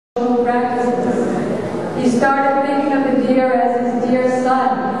practices. He started thinking of the deer as his dear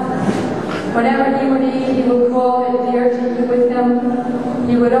son. Whenever he would eat, he would call the deer to eat with him.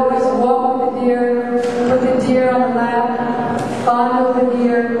 He would always walk with the deer, put the deer on the lap, fondle the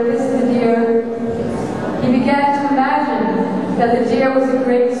deer, kiss the deer. He began to imagine that the deer was a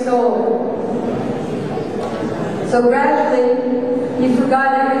great soul. So gradually, he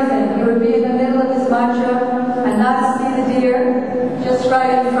forgot everything. He would be in the middle of his mantra and not see the deer just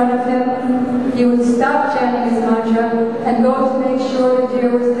right in front of him. He would stop chanting his mantra and go to make sure the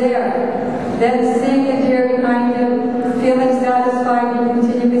deer was there. Then, seeing the deer behind him, feeling satisfied, he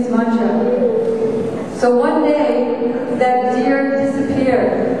continued his mantra. So one day, that deer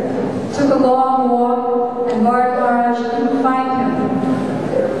disappeared, took a long walk, and Maharaja couldn't find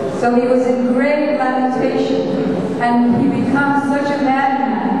him. So he was in great lamentation, and he becomes such a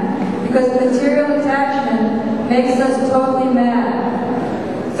madman, because material attachment makes us totally mad.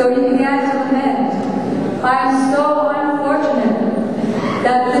 So he began to lament, I am so unfortunate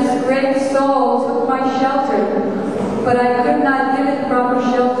that this great soul took my shelter, but I could not give it proper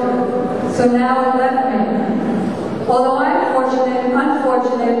shelter, so now it left me. Although I'm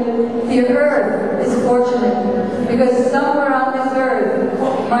unfortunate, the earth is fortunate, because somewhere on this earth,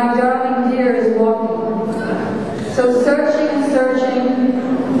 my darling deer is walking. So searching and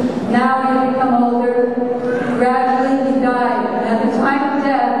searching, now he become older, gradually he died, and at the time of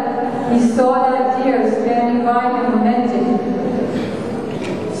death, he saw that deer standing by him lamenting.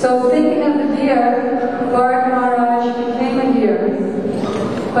 So thinking of the deer, Maharaj became a deer.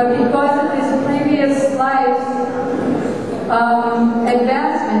 But because of his previous life's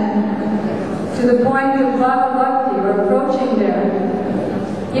advancement to the point of Bhakti or approaching there,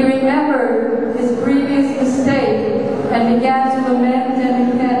 he remembered his previous mistake and began to lament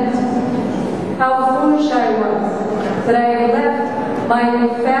and repent. How foolish I was, that I had left my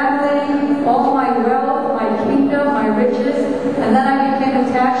family, all my wealth, my kingdom, my riches, and then I became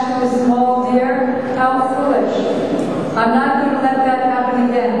attached to a small deer. How foolish. I'm not going to let that happen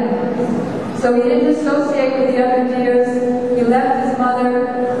again. So he didn't associate with the other deers. He left his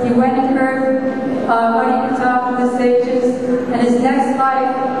mother. He went and heard Harikatha from the sages. And his next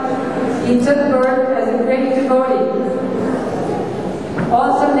life, he took birth as a great devotee,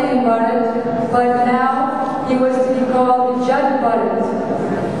 also named Bharat, but now he was to be called Jada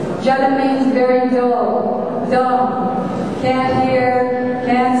Bharat. Jada means very dull, dumb, can't hear,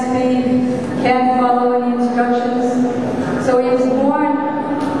 can't speak, can't follow any instructions. So he was born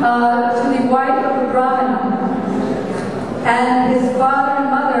to the wife of a Brahmana. And his father and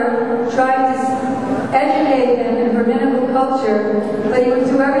mother tried to educate him in Brahminical culture, but he would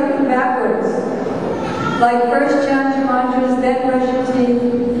do everything backwards. Like first chant your mantras, then brush your teeth,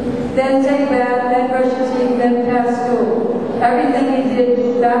 then take bath, then brush your teeth, then pass stool. Everything he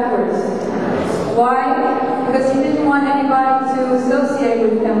did backwards. Why? Because he didn't want anybody to associate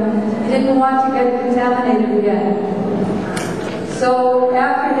with him. He didn't want to get contaminated again. So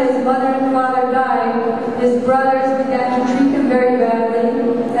after his mother and father died, his brothers began to treat him very badly,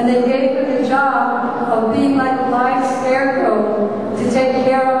 and they gave him the job of being like a live scarecrow to take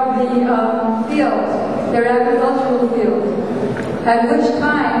care of the field, their agricultural field. At which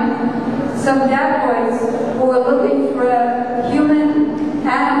time, some dacoits who were looking for a human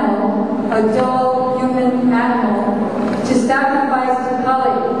animal, a dull human animal, to sacrifice to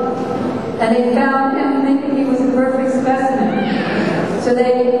Kali. And they found him thinking he was a perfect specimen. So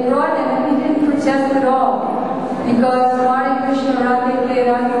they brought him, and he didn't protest at all, because Hare Krishna Radhe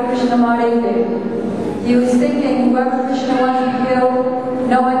Radhe Krishna Hare. He was thinking, whoever Krishna wants to kill,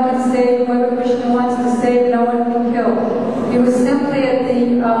 no one can save. Whoever Krishna wants to save, no one can kill. He was simply at the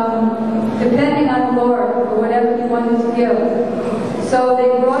depending on the Lord for whatever he wanted to give. So they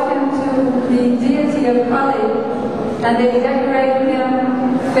brought him to the deity of Kali, and they decorated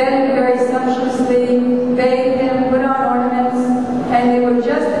him, fed him very sumptuously, bathed him, put on ornaments, and they were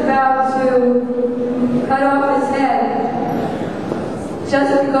just about to cut off his head,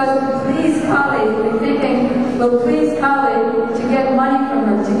 just because we please Kali. We're thinking, we'll please Kali to get money from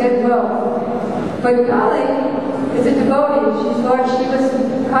her, to get wealth. But Kali is a devotee. She's Lord Shiva's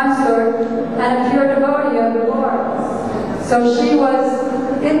consort and a pure devotee of the Lord. So she was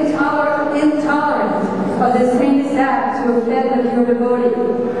intolerant of this heinous act to offend the pure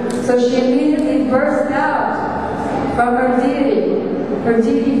devotee. So she immediately burst out from her deity. Her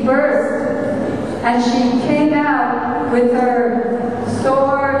deity burst, and she came out with her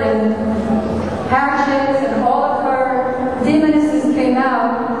sword and hatchets, and all of her demonesses came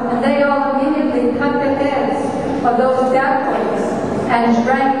out, and they all immediately cut the heads of those dacoits and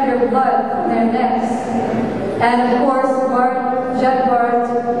drank their blood from their necks. And of course, Jada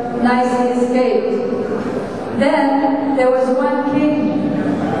Bharat Then there was one king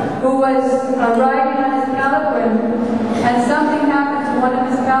who was riding on his palanquin, and something happened to one of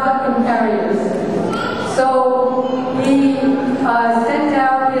his palanquin carriers. So he sent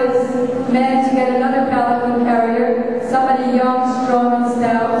out his men to get another palanquin carrier, somebody young, strong, and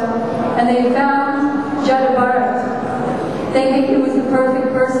stout, and they found Jadabharat, thinking he was the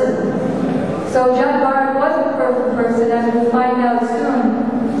perfect person. So Jadabharat was the perfect person, as we'll find out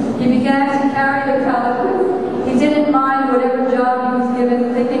soon. He began to carry the palanquin. He didn't mind whatever job he was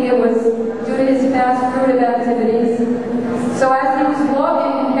given, thinking it was due to his past fruitive activities. So as he was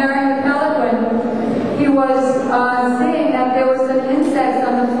walking and carrying the palanquin, he was seeing that there were some insects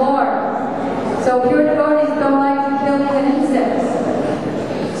on the floor. So pure devotees don't like to kill even insects.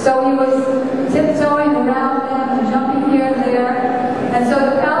 So he was tiptoeing around them and jumping here and there. And so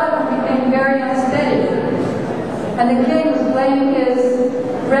the palanquin became very unsteady. And the king was blaming his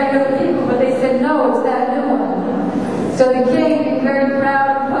regular people, but they said, no, it's that new one. So the king, being very proud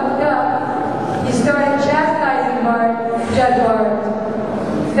and puffed up, he started chastising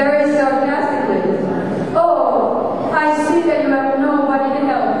Jadabharat very sarcastically. Oh, I see that you have nobody to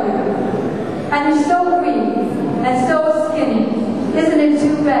help you. And you're so weak and so skinny. Isn't it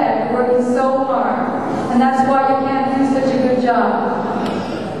too bad working so hard? And that's why you can't do such a good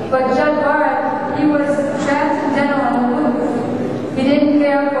job. But Jadabharat, he was transcendental and aloof. He didn't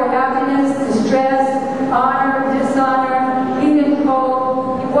care for happiness, distress, honor, dishonor, heat and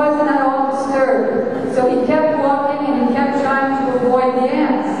cold. He wasn't at all disturbed. So he kept walking and he kept trying to avoid the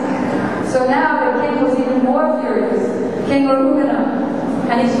ants. So now the king was even more furious, King Rahugana,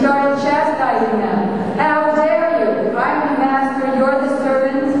 and he started chastising them. How dare you? I'm the master, you're the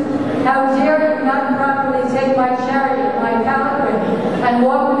servant. How dare you not properly take my chariot, my palanquin, and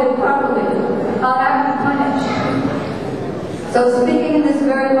walk with it properly? I'll have you punished. So speaking in this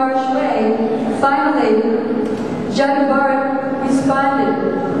very harsh way, finally, Jadabharat responded.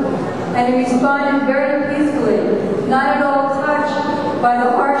 And he responded very peacefully, not at all touched by the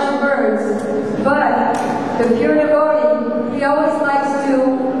harsh words, but the pure devotee, he always likes to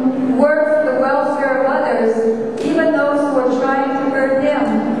work for the welfare of others, even those who are trying to hurt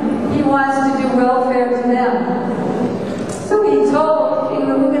him. He wants to do welfare to them. So he told King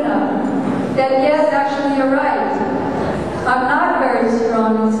Rahugana that yes, actually you're right. I'm not very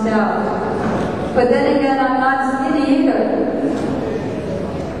strong and stout. But then again, I'm not skinny either.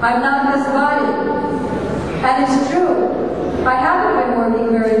 I'm not this body. And it's true. I haven't been working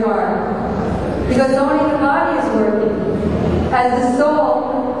very hard. Because only the body is working. As the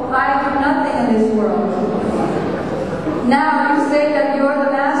soul, I do nothing in this world. Now you say that you're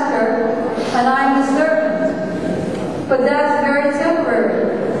the master and I'm the servant. But that's very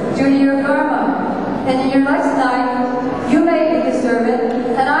temporary, due to your karma. And in your next life, you may be the servant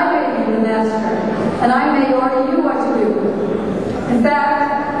and I may be the master. And I may order you what to do. In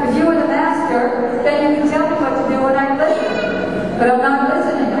fact, if you were the master, then you can tell me what to do and I'd listen. But I'm not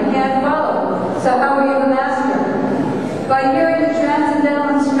listening, I can't follow. So how are you the master? By hearing the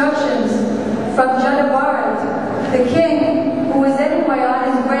transcendental instructions from Jadabharat, the king, who was anyway on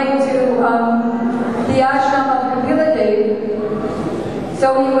his way to the ashram of Kapila. So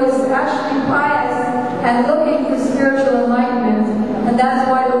he was actually pious and looking for spiritual enlightenment, and that's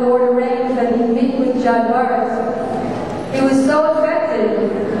why the Lord arranged that he meet with Jadabharat. He was so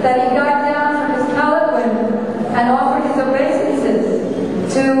affected that he got down from his palanquin and offered his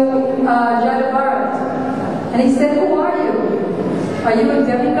obeisances to Jadabharat. And he said, who are you? Are you a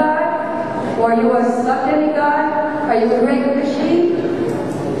demigod? Or are you a sub-demigod? Are you a great rishi?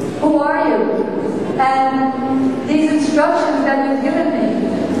 Who are you? And these instructions that you've given me,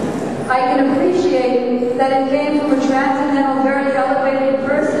 I can appreciate that it came from a transcendental, very elevated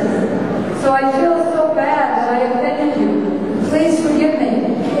person. So I feel so bad that I offended you. Please forgive me.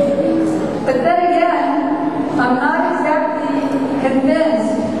 But then again, I'm not exactly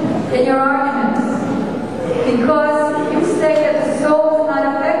convinced in your arguments. Because you say that the soul is not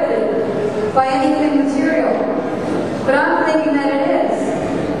affected by anything material. But I'm thinking that it is.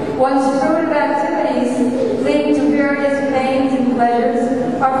 One's fruitive activities leading to various pains and pleasures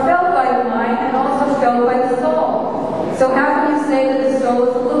are felt by the mind and also felt by the soul. So how can you say that the soul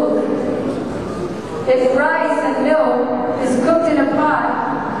is aloof? If rice and milk is cooked in a pot,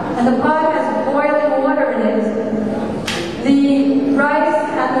 and the pot has boiling water in it, the rice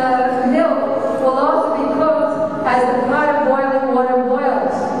and the milk will also be cooked as the pot of boiling water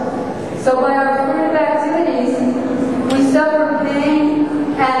boils. So by our fruitive activities, we suffer pain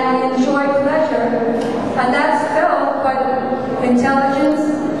and we enjoy pleasure, and that's felt by the intelligence,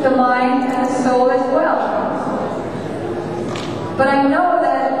 the mind, and the soul as well. But I know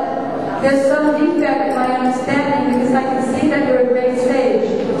that there's some defect in my understanding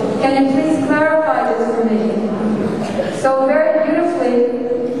Can you please clarify this for me? So very beautifully,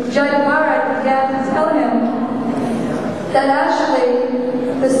 Judge Bharat began to tell him that actually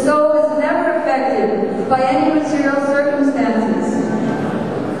the soul is never affected by any material circumstances.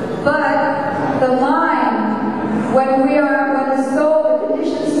 But the mind, when the soul, the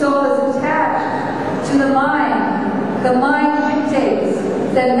conditioned soul is attached to the mind dictates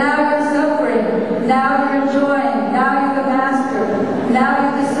that now you're suffering, now you're enjoying, now you're the master, now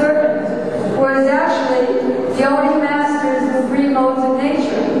you're the servant. Whereas actually, the only master is the three modes of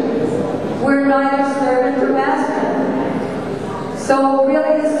nature. We're neither servant nor master. So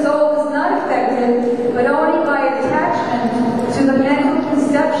really the soul is not affected, but only by attachment to the mental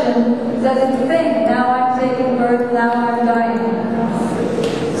conception does it think, now I'm taking birth, now I'm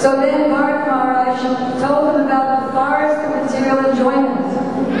dying. So then Bharat Maharaj told him about the forest of material enjoyment,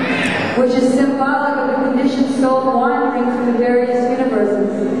 which is symbolic of the conditioned soul wandering through the various universes.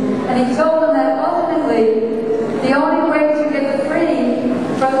 And he told him that ultimately, the only way to get free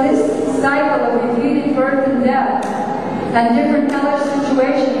from this cycle of repeated birth and death and different hellish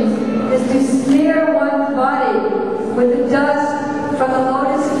situations is to smear one's body with the dust from the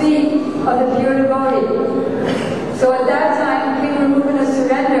lotus feet of the pure devotee. So at that time, King Ramukana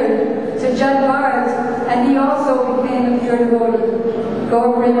surrendered to Judge Bharat, and he also became a pure devotee. Go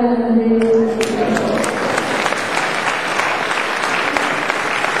bring it.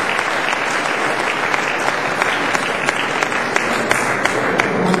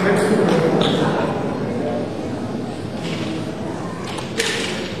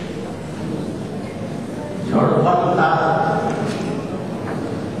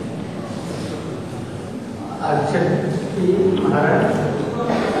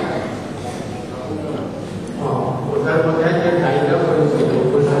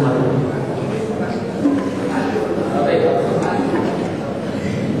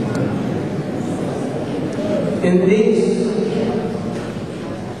 In this,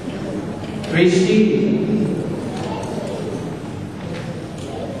 we see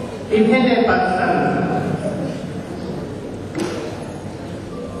even a person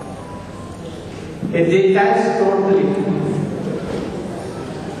is detached totally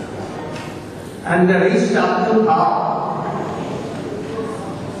and reached up to God,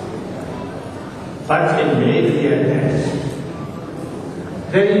 but he may be attached.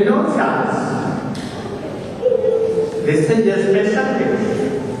 There is no chance. This is a special case.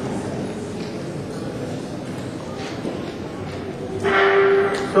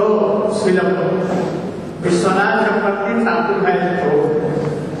 So, Srila Vishwanath Chakravarti Thakur has told,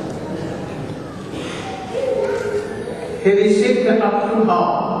 he received up to God,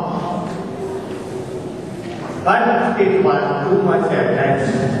 but it was too much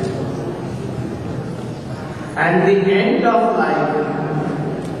attached. And the end of life,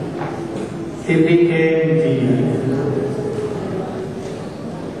 he became dear.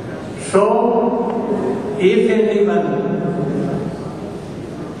 So, if anyone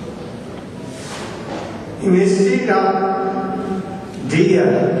instead of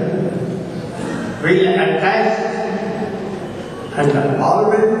dear will attach and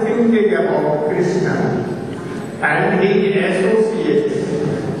always thinking about Krishna and he associates,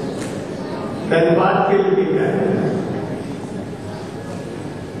 then what will be done?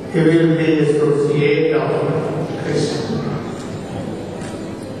 He will be associate of Krishna.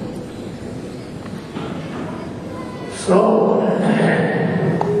 So,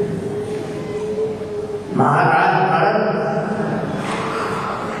 Maharaja,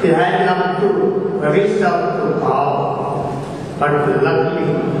 he had up to reach up to power, but luckily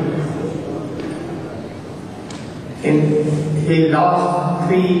he lost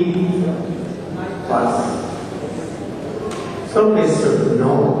 3 persons. So we should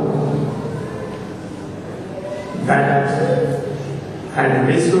know that, and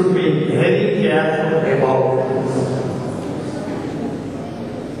we should be very careful about this.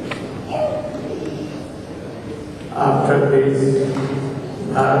 After this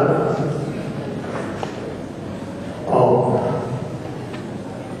of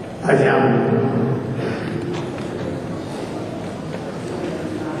Ajam,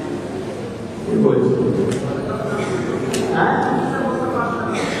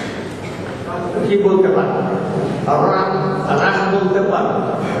 কি বলতে পারে রাস বলতে পারে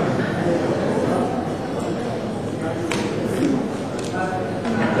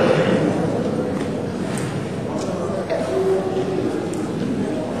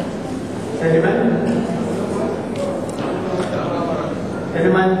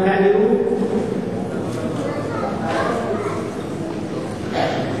Anyone can you?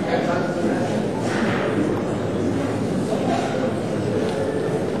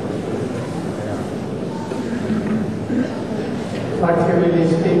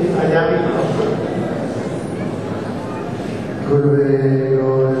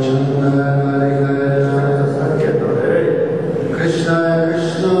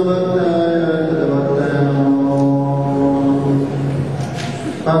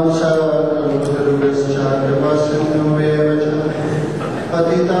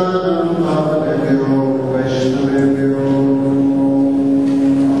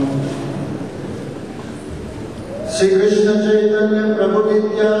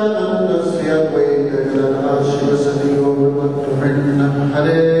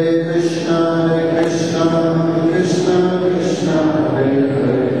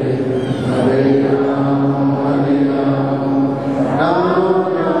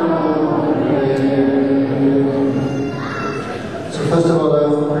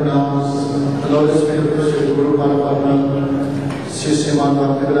 Srimad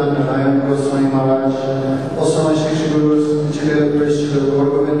Bhaktivedanta, Narayan, Goswami Maharaja, also my Shri Gurus, Nichilila Prishila,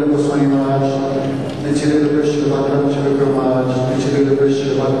 Bhaktivedanta Goswami Maharaja, Nichilila Prishila, Bhaktivedanta Maharaj, Nichilila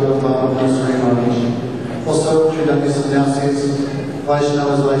Prishila, Bhaktivedanta Goswami Maharaja. Also, Sri Dandi Sannyasis,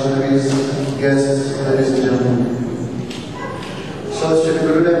 Vaishnavas, Vaishnavis, guests, ladies and gentlemen. So, Sri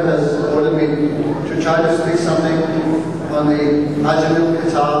Gurudev has ordered me to try to speak something on the Ajamil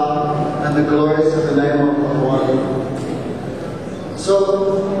Katha and the glories of the name of Bhagavan. So,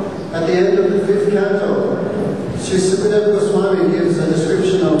 at the end of the 5th canto, Sri Sukadeva Goswami gives a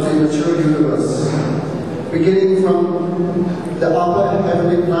description of the mature universe, beginning from the upper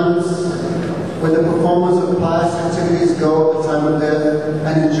heavenly planets, where the performers of pious activities go at the time of death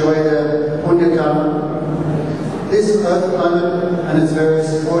and enjoy their punya karma, this earth planet and its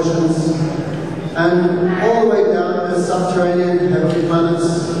various portions, and all the way down to the subterranean heavenly planets,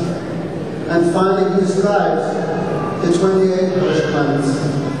 and finally he describes the 28 hellish planets.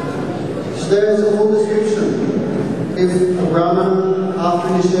 So there is a full description. If a Brahmin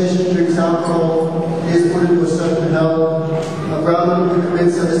after initiation drinks alcohol, he is put into a certain hell. A Brahmin who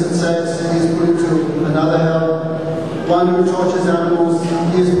commits illicit sex, he is put into another hell. One who tortures animals,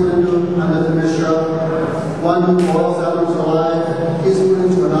 he is put into another Mishra. One who boils animals alive, he is put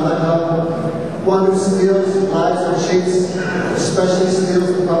into another hell. One who steals lives or cheats, especially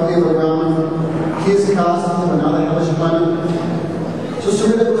steals the property of a Brahmin, he is cast into another hellish planet. So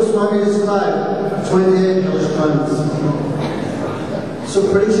Srimad Goswami described 28 hellish planets. So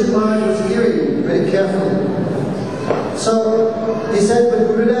Parikshit Maharaj was hearing very carefully. So he said, but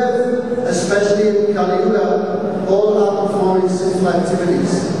Gurudev, especially in Kali Yuga, all are performing sinful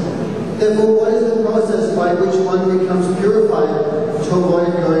activities. Therefore, what is the process by which one becomes purified to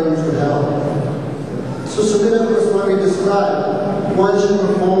avoid going into hell? So Sukadeva Goswami described one should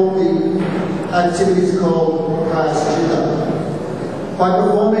perform the activities called prayaschitta. By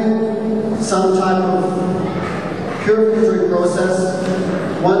performing some type of purificatory process,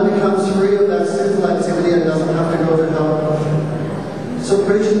 one becomes free of that sinful activity and doesn't have to go to hell. So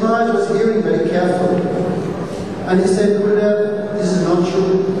Parikshit Maharaj was hearing very carefully. And he said, Gurudev, this is not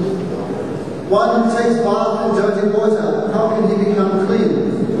true. One who takes bath in dirty water, how can he become clean?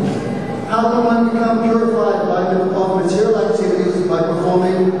 How can one become purified of material activities by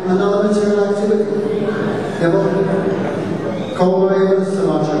performing another material activity?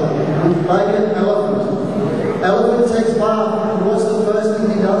 Like an elephant. Elephant takes bath, and what's the first thing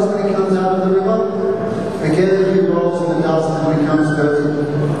he does when he comes out of the river? Again, he rolls in the dust and becomes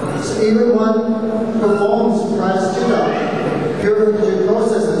dirty. So even one performs prayaschitta, purification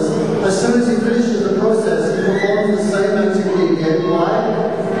processes, as soon as he finishes the process, he performs the same activity again. Why?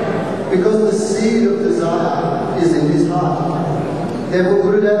 Because the seed of desire is in his heart. Therefore,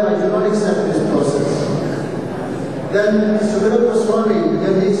 Gurudev, I do not accept this process. Then Sukadeva Goswami,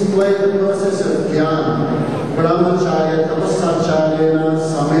 then he explained the process of Jnana, Brahmacharya, Tapasacharya,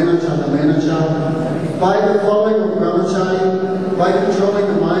 Samena Cha, Damena Cha. By the following of Brahmacharya, by controlling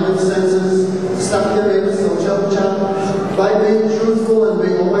the mind and senses, Satyameva Sauchamcha, by being truthful and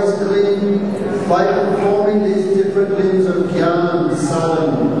being always clean, by performing these different limbs of Jnana and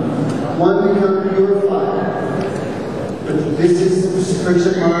Sadhana, one becomes purified. But this is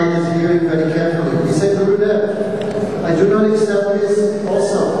Parikshit Maharaj is hearing very carefully. He said, Gurudev, I do not accept this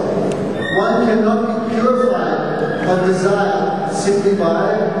also. One cannot be purified of desire simply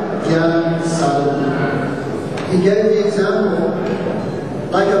by Jnana Sadhana. He gave the example,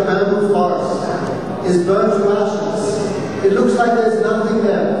 like a bamboo forest is burnt to ashes. It looks like there's nothing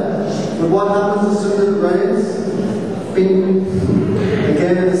there. But what happens as soon as it rains? Bing!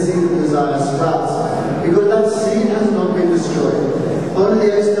 Again the seed of desire sprouts. Because that seed has not been destroyed. Only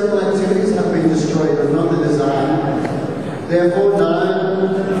the external activities have been destroyed, but not the desire. Therefore, Narayan,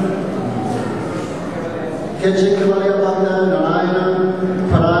 Kechikamaya Bhakta, Narayana,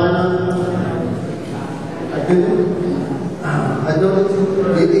 Parayana, Adno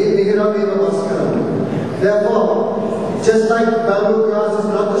Therefore, just like bamboo grass is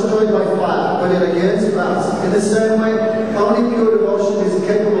not destroyed by fire, but it again sprouts, in the same way, only pure devotion is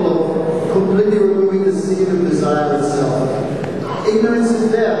capable of completely removing the seed of desire itself. Ignorance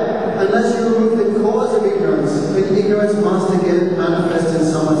is there. Unless you remove the cause of ignorance, then ignorance must again manifest in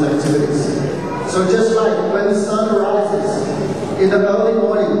someone's activities. So just like when the sun arises in the early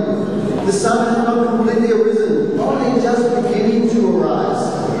morning, the sun has not completely arisen, only just beginning to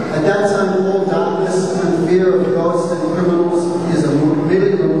arise. At that time, all darkness and fear of ghosts and criminals is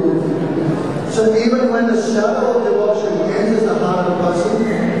immediately removed. So even when the shadow of devotion enters the heart of a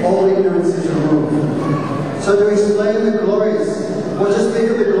person, all ignorance is removed. So to explain the glories, or just think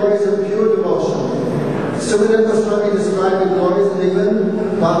of the glories of pure devotion. Srimad Goswami described the glories of even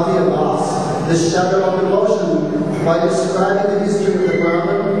Bhaktivedanta, the shadow of devotion, by describing the history of the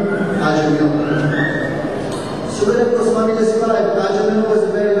Brahman, Ajamil. Srimad Goswami described Ajamil was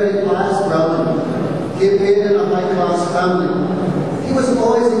a very, very pious Brahman. He appeared in a high-class family. He was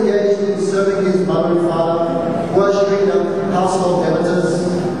always engaged in serving his mother and father, worshipping the household devotees.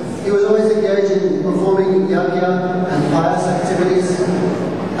 He was always engaged in performing yajna and pious activities.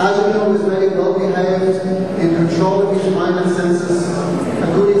 Ajamil was very well behaved, in control of his mind and senses, a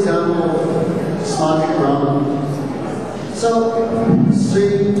good example of smart Brahman. So,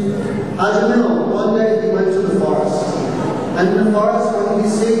 Ajamil, one day he went to the forest. And in the forest, what did he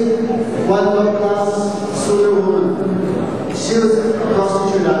see? One low-class Sudra woman. She was a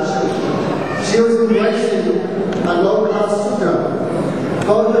prostitute actually. She was embracing a low-class Sudra.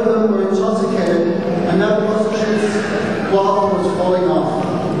 Both of them were intoxicated, and that prostitute's cloth was falling off.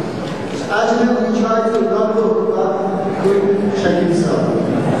 So Ajamil, he tried to not look, but couldn't check himself.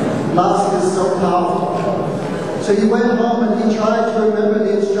 Lust is so powerful. So he went home and he tried to remember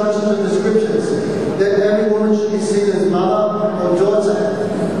the instructions of the scriptures, that every woman should be seen as mother or daughter,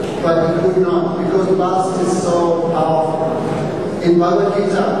 but he could not, because lust is so powerful. In Bhagavad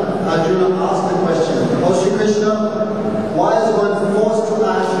Gita, Arjuna asked the question, "Oh Shri Krishna, why is one forced to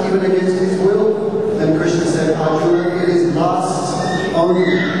act even against his will?" Then Krishna said, "Arjuna, it is lust only,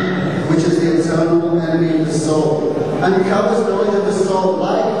 which is the eternal enemy of the soul, and covers knowledge of the soul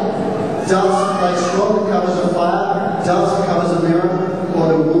like dust, like smoke covers a fire, dust covers a mirror, or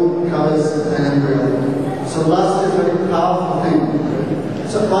the womb covers an embryo." So lust is a very powerful thing.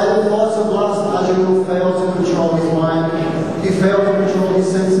 So by the force of lust, Arjuna failed to control his mind. He failed to control his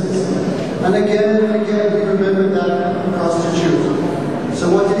senses. And again he remembered that prostitute. So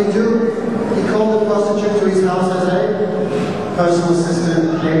what did he do? He called the prostitute to his house as a personal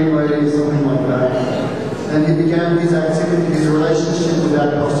assistant, cleaning lady, something like that. And he began his activity, his relationship with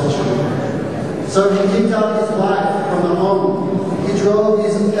that prostitute. So he kicked out his wife from the home. He drove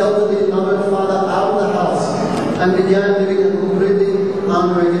his elderly mother and father out of the house and began living a completely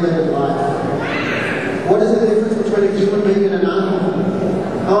unregulated life. What is the difference between a human being and an animal?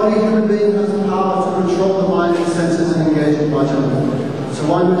 Only a human being has the power to control the mind and senses and engage in bhajan. So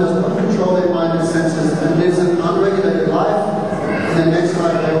one who does not control their mind and senses and lives an unregulated life, in the next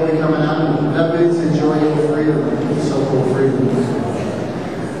life they will become an animal. That means enjoying your freedom, so-called freedom.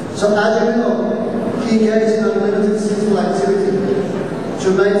 So Ajamil, he engaged in unlimited sinful activity. To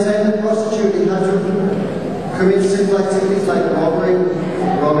maintain the prostitute, he had to commit sinful activities like robbing,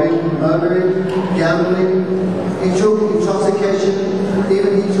 murdering, gambling. He took intoxication,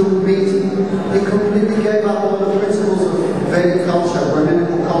 even he took meat. He completely gave up all the principles of Vedic culture,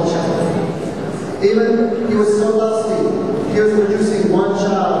 rabbinical culture. Even he was so lusty, he was producing one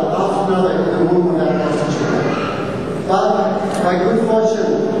child after another in the womb of that prostitute. But by good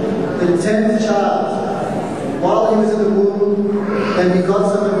fortune, the 10th child, while he was in the womb, then he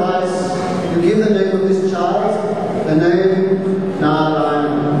got some advice to give the name of this child, the name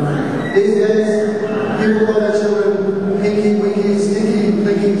Narayan. These days, people call their children Pinky, Winky, Stinky,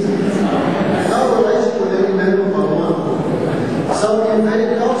 Blinky. No relation with any name of Bhagavan. So in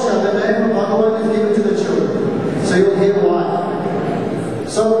Vedic culture, the name of Bhagavan is given to the children. So you'll hear why.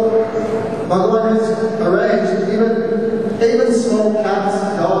 So Bhagavan has arranged even small cats,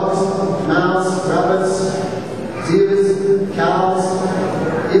 dogs, mouse, rabbits, deers, cows,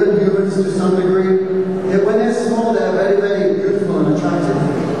 even humans to some degree. When they're small, they're very, very beautiful and attractive.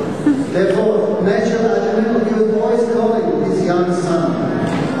 Therefore, nature, Ajamil, he was always calling his young son,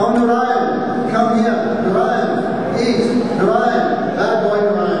 "Oh Narayan, come here. Narayan, eat. Narayan, bad boy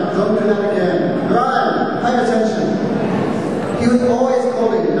Narayan, don't do that again. Narayan, pay attention." He was always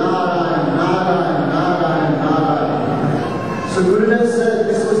calling Narayan, Narayan, Narayan, Narayan. So Gurudev said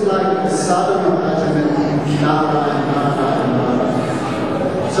this was like the sadhana of Ajamil, Narayan, Narayan, Narayan.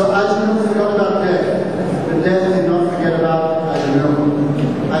 So Ajamil forgot about death, but death did not forget about Ajamil.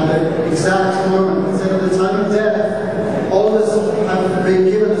 the exact moment. He said at the time of death, all of us have been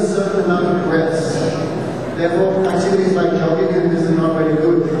given a certain amount of rest. Therefore, activities like jogging and this are not very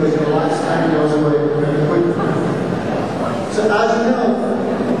good because your lifespan goes away very quickly. So as you know,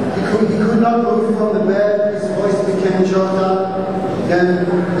 he could not move from the bed, his voice became choked up, then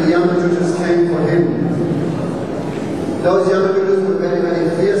the Yamadutas came for him. Those Yamadutas were very, very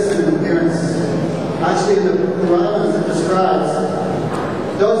fierce in appearance. Actually, in the Puranas it describes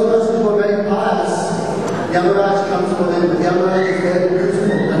those persons who are very pious. Yamaraj comes for them, but Yamaraj is very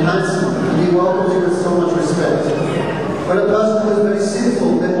beautiful and handsome, and he welcomes you with so much respect. But a person who is very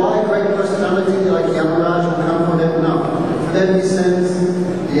sinful, then why a great personality like Yamaraj will come for them? No. For them he sends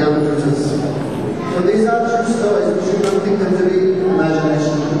the Yamadutas. So these are true stories, we should not think them to be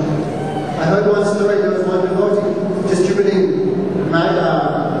imagination. I heard one story, there was one devotee distributing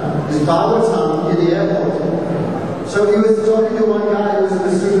his Bhagavatam in the airport. So he was talking to one guy who was in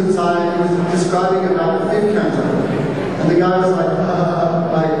the suit and tie, and he was describing about the fifth canto. And the guy was like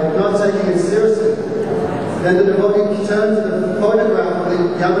not taking it seriously. Then the devotee turned to the photograph of the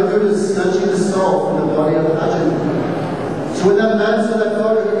Yamadutas snatching the soul from the body of Arjuna. So when that man saw that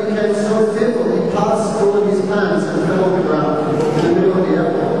photo, he became so fearful, he passed through his pants and fell on the ground in the middle of the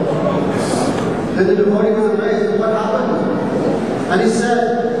airport. Then the devotee was amazed at what happened. And he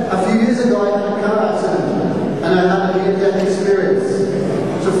said, a few years ago I had a car accident and I had a near-death experience.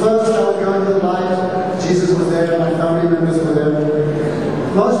 So first I was going to the light, Jesus was there, my family members were there.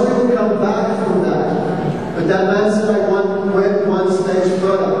 Most people come back from that. But that man said I went one stage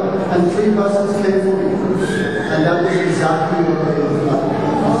further and 3 persons came for me. And that was exactly what they did.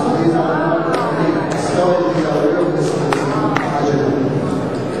 So these are not stories, these are real histories.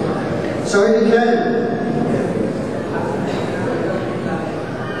 So he became.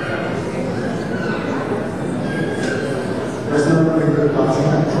 There's no very good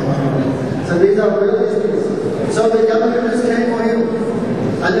passing. So these are real histories. So the Yamadutas came for him,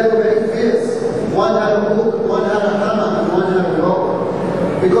 and they were very fierce. One had a hook, one had a hammer, and one had a rope.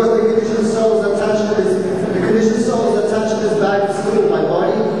 Because the conditioned soul is attached to this bag of stool by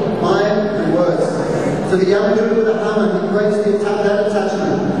body, mind, and words. So the Yamaduta with the hammer, he breaks that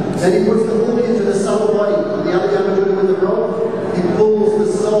attachment. Then he puts the hook into the subtle body. And the other Yamaduta with the rope, he pulls the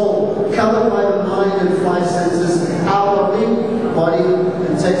soul, covered by the mind and 5 senses, out of the body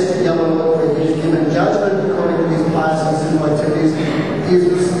and takes to Yamaloka where he is given judgment according to his pious and sinful activities. He is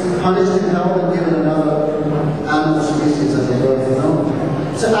punished in hell and given another animal species as a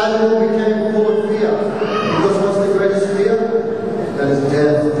birth. So Arjuna became full of fear. Because what's the greatest fear? That is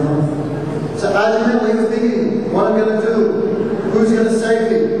death. So Arjuna, he was thinking, what am I going to do? Who's going to save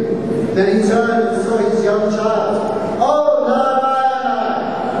me? Then he turned and saw his young child. Oh, Narayan!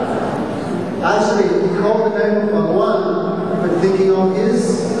 Actually, he called the name of Bhagavan, but thinking of his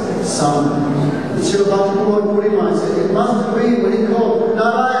son. The PureBhakti.Tv said, it must have been when he called,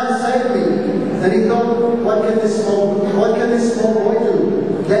 Narayan, save me. Then he thought, what can this small boy do?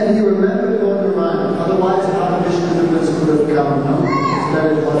 Then he remembered Lord Narayan. Otherwise, how Vishnu could have come. No? That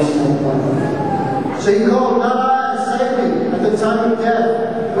is one small point. So he called, Narayan, save me. At the time of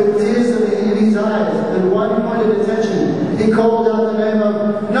death, with tears in his eyes and one point of attention, he called out the name of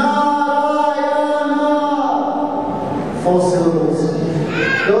Narayana. 4 syllables.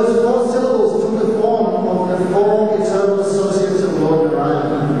 Those 4 syllables took the form of the 4 eternal associates of Lord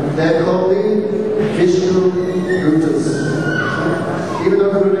Narayan. They're called the Vishnu Dutas. Even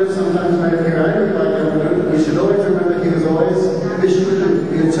though Gurudev sometimes may appear angry like Yamaduta, we should always remember he was always Vishnu,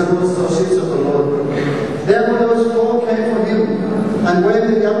 the eternal associates of the Lord. Therefore those 4 came for him. And when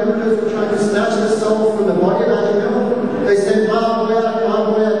the Yamadutas were trying to snatch the soul from the body of Arjuna, they said, Maharaja,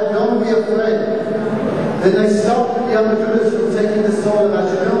 don't be afraid. Then they stopped the Yamadutas from taking the soul of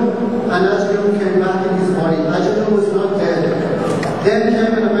Arjuna, and Arjuna came back in his body. Arjuna was not dead. Then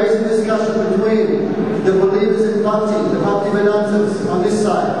came an amazing discussion between the believers in Bhakti, the Bhaktivedantas on this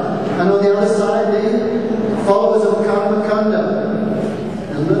side, and on the other side the followers of Karma Kanda.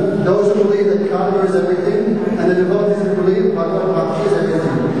 And those who believe that karma is everything, and the devotees who believe Bhagavad Bhakti is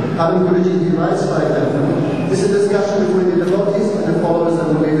everything. Haran Guruji, he writes like that. This is a discussion between the devotees and the followers and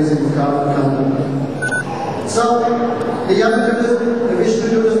believers in Karma Kanda. So, the Yamadutas, the Vishnu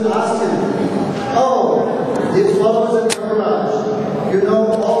Dutas asked him, oh, the followers of Maharaja, you know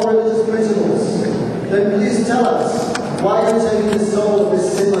all religious principles. Then please tell us, why are you taking the soul of this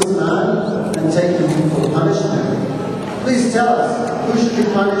sinless man and taking him for punishment? Please tell us, who should be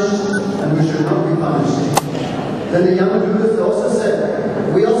punished and who should not be punished? Then the Yamadutas also said,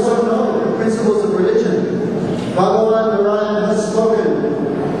 we also know the principles of religion. Bhagavan Narayan has spoken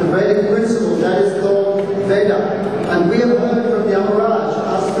the Vedic principle that is called Veda. And we have heard from Yamaraj,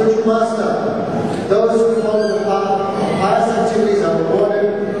 our spiritual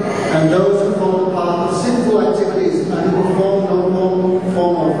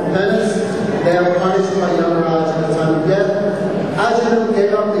Ajamil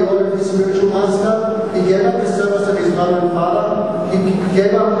gave up the order of his spiritual master, he gave up the service of his mother and father, he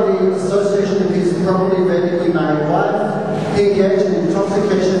gave up the association of his properly Vedically married wife, he engaged in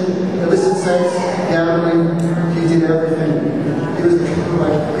intoxication, illicit sex, gambling, he did everything. He was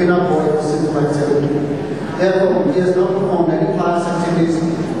like a pin-up boy for simple activity. Therefore, he has not performed any pious activities,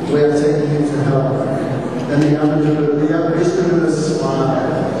 we are taking him to hell. Then the Vishnudutas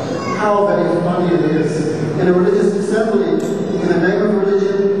smiled. How very funny it is. In a religious assembly, in the name of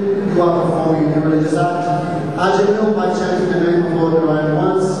religion, you are performing a religious act. Ajamil, by chanting the name of Lord Narayan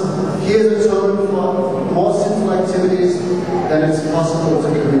once, he has atoned for more sinful activities than it's possible to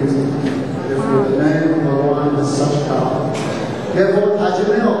commit. Therefore, the name of Narayan has such power. Therefore,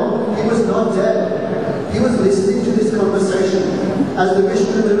 Ajamil, he was not dead. He was listening to this conversation as the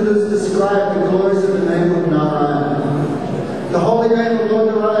Vishnudutas described the glories of the name of Narayan. The holy name of Lord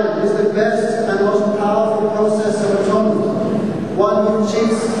Narayan is the best and most powerful process of atonement. One who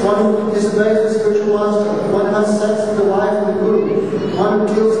cheats, one who disobeys the spiritual master, one who has sex with the wife of the guru, one who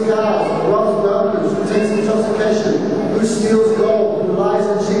kills cows, robs brokers, who takes intoxication, who steals gold, who lies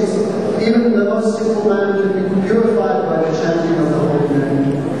and cheats. Even the most simple man can be purified by the chanting of the holy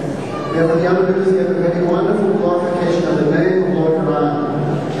name. Therefore, the Amadutas gave a very wonderful glorification of the name of Lord Narayan,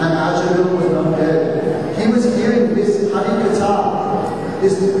 and Ajamil was not dead. He was hearing this Hari Katha,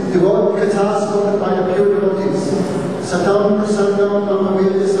 this devout Katha spoken by the pure devotees. Satam Prasannam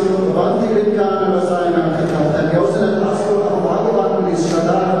Namavedasam Bhaktivedanta Rasayana Katha. And he also said, Asura Bhagavatan is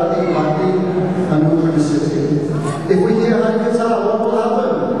Shradha Bhakti Bhakti Anupranisiti. If we hear Hari Katha, what will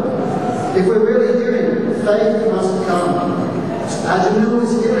happen? If we're really hearing, faith must come. Ajamil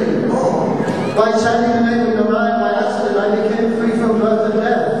is hearing. By chanting the name of Narayan by accident, I became free from birth and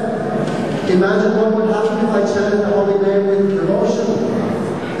death. Imagine what would happen if I chanted the holy name with devotion.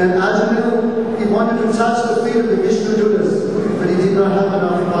 Then Ajamil, he wanted to touch the feet of the Vishnudutas, but he did not have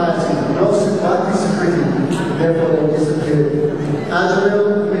enough piety. No Bhakti Sukriti. Therefore they disappeared. Ajamil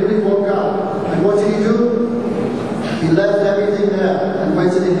immediately woke up. And what did he do? He left everything there and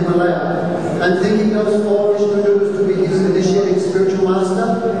went to the Himalaya. And thinking those four Vishnudutas to be his initiating spiritual master,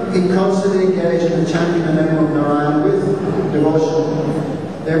 he constantly engaged in chanting the name of Narayan with devotion.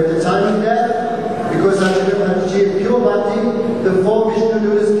 There at the time of death, because Ajamil had achieved pure bhakti, the four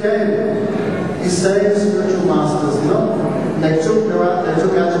Vishnudutas came. His same spiritual masters, They took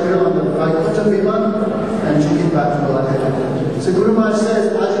Ajamil on the Vaikuntha Viman and took him back to Radha. So Guru Maharaj says,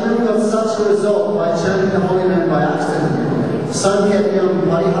 Ajamil got such a result by chanting the holy name by accident. Sanketyam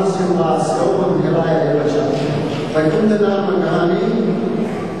Parihasyam Vas Gopam Hilaya Devacha. Vaikuntha Nama Gahani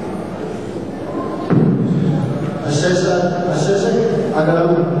Ashesha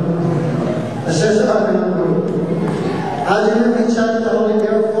Agalam Guru. Ajamil can chant the holy name.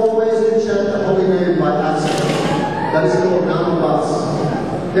 There are four ways to chant the holy name by accident. That is called Namavas.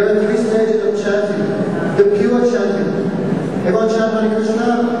 There are three stages of chanting. The pure chanting. Everyone chant Hare Krishna?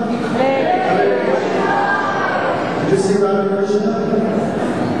 Hare Krishna. Did you see Radha Krishna?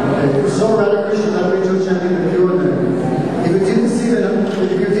 Okay. If you saw Radha Krishna, that means you're chanting the pure name. If you didn't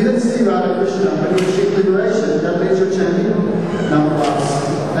see Radha Krishna, but you achieved liberation, that means you're chanting Namavas.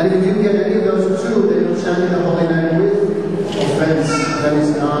 And if you didn't get any of those two, then you're chanting the holy name with offense. That is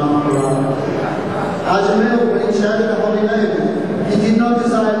Nam-Parana. Ajamil, when he chanted the holy name, he did not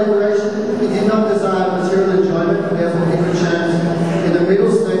desire liberation, he did not desire material enjoyment, therefore he could chant in the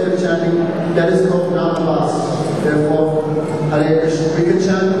middle stage of chanting, that is called Namavas. Therefore, Hare Krishna. We can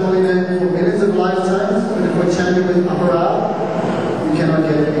chant the holy name for millions of lifetimes, but if we're chanting with aparad, we cannot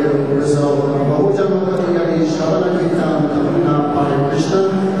get any result.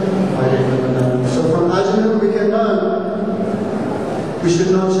 So from Ajamil we can learn we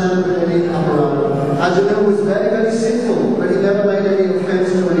should not chant with any aparad. Ajamil was very, very sinful, but he never made any offense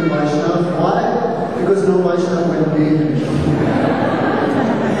to any Vaishnava. Why? Because no Vaishnava will need him.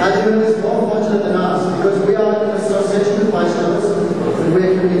 Ajamil is more fortunate than us, because we are in association with Vaishnavas, but we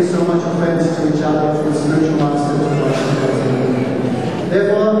are committing so much offense to each other, to the spiritual master, to Vaishnavas.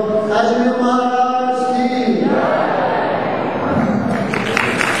 Therefore, Ajamil Maharaj ki.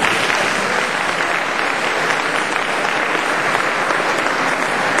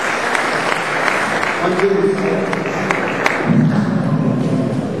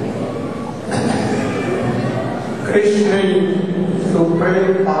 Krishna is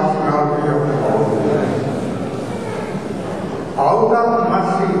supreme personality of God. Out of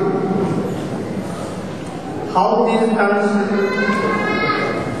mercy, how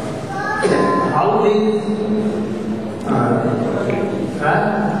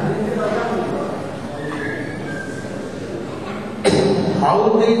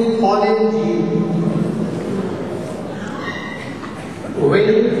these fallen jeev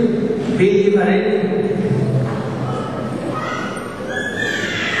will be liberated.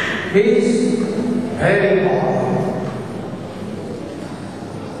 He is very powerful.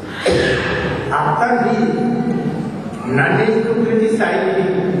 After he, none is to criticize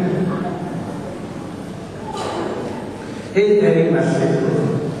him. He is very merciful.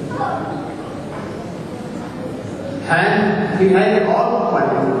 And he has all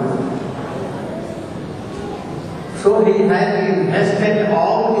qualities. So he has invested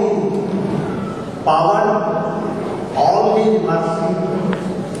all his power, all his mercy,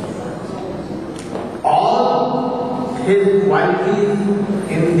 all his qualities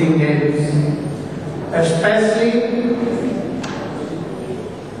in the names, especially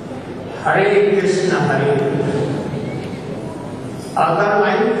Hare Krishna Hare.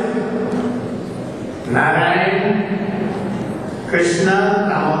 Otherwise, Narayan, Krishna,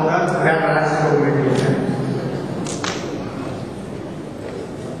 Damodar, there are so many names.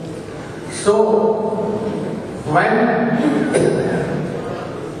 So, when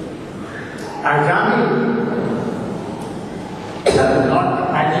Ajami, not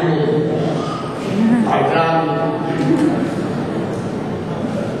Ajami, Ajami,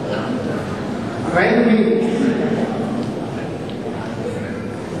 when he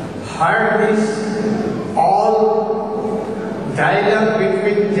heard this all dialogue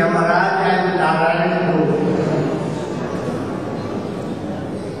between Yamaraj and Narayan,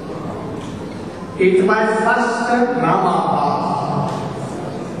 it was first Namabha.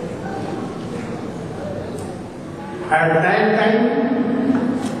 At that time,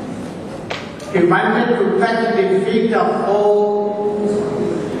 he wanted to touch the feet of all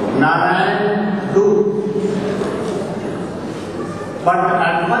Narayan Guru. But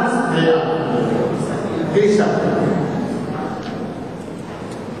at once they are disappeared.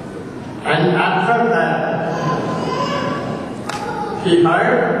 And after that, he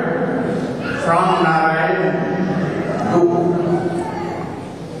heard from Narayan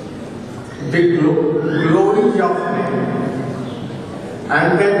the glories of name. And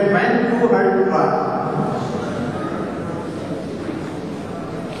then went to Haridwar.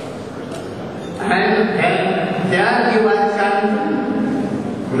 And there he was chanting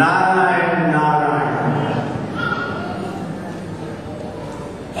Narayan, Narayan.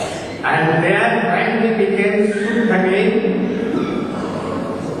 And there when he became Shuddha again,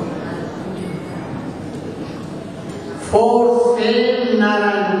 4 same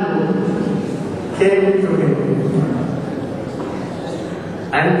Narayan came to him.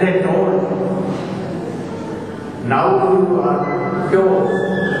 And they told, now you are pure.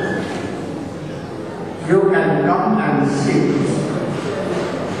 You can come and see.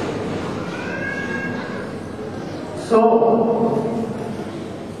 So,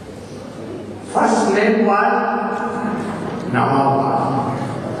 first name was Namabha.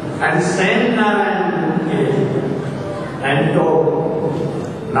 And same Narayan came and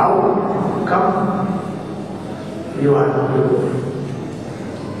told, now come, you are pure.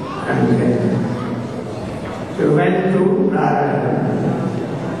 And then we went to Narayan.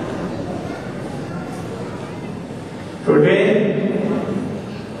 Today,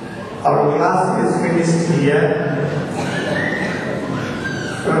 our class is finished here.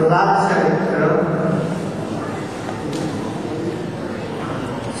 Srimad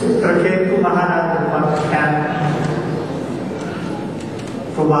Chitraketu Maharaja can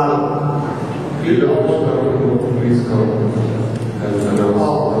tomorrow. Please come and announce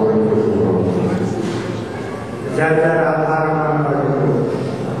our program.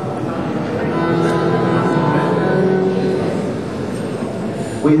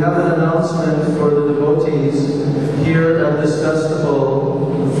 We have an announcement for the devotees here at this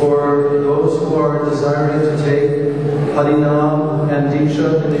festival for those who are desiring to take Harinam and Diksha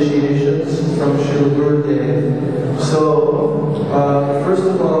initiations from Srila Gurudev. So, first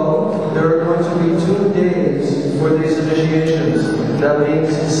of all, there are going to be 2 days for these initiations. That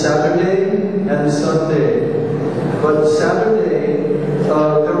means Saturday and Sunday. But Saturday,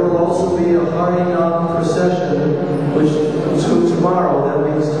 there will also be a Harinam procession, which tomorrow, that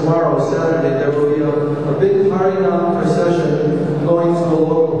means tomorrow, Saturday, there will be a big Harinam procession going to a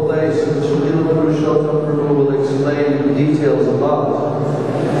local place, which Srila Purushottam Prabhu will explain the details about.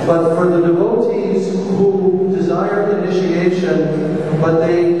 But for the devotees who desire initiation, but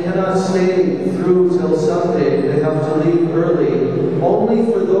they cannot stay through till Sunday, they have to leave early,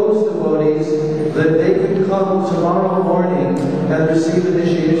 only for those devotees that they can come tomorrow morning and receive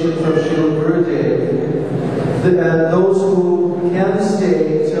initiation from Srila Gurudev. And those who can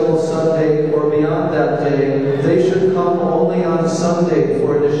stay till Sunday or beyond that day, they should come only on Sunday for